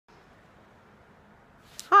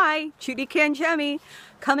Hi, Judy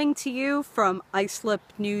coming to you from Islip,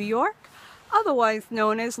 New York, otherwise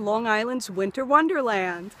known as Long Island's Winter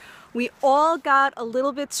Wonderland. We all got a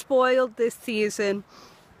little bit spoiled this season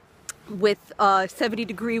with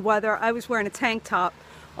 70-degree weather. I was wearing a tank top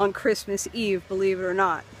on Christmas Eve, believe it or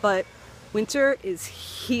not, but winter is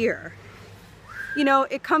here. You know,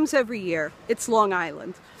 it comes every year. It's Long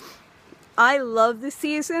Island. I love the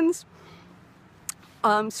seasons.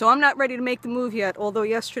 So I'm not ready to make the move yet, although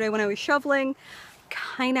yesterday when I was shoveling,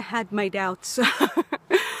 kind of had my doubts.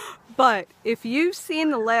 But if you've seen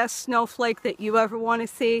the last snowflake that you ever want to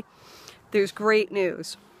see, there's great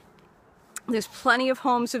news. There's plenty of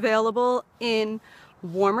homes available in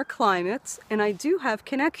warmer climates, and I do have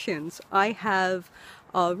connections. I have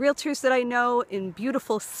realtors that I know in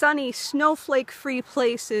beautiful, sunny, snowflake-free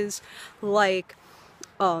places like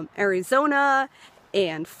Arizona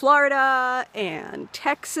and Florida and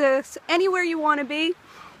Texas. Anywhere you want to be,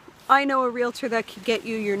 I know a realtor that can get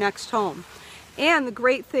you your next home. And the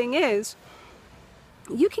great thing is,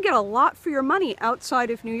 you can get a lot for your money outside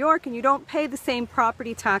of New York, and you don't pay the same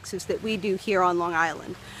property taxes that we do here on Long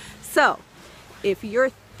Island. So, if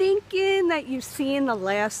you're thinking that you've seen the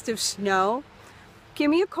last of snow, give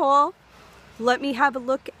me a call. Let me have a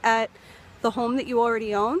look at the home that you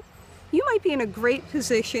already own. You might be in a great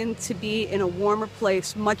position to be in a warmer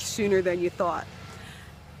place much sooner than you thought.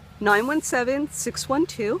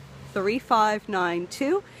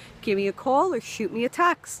 917-612-3592. Give me a call or shoot me a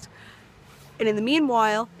text. And in the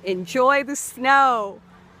meanwhile, enjoy the snow.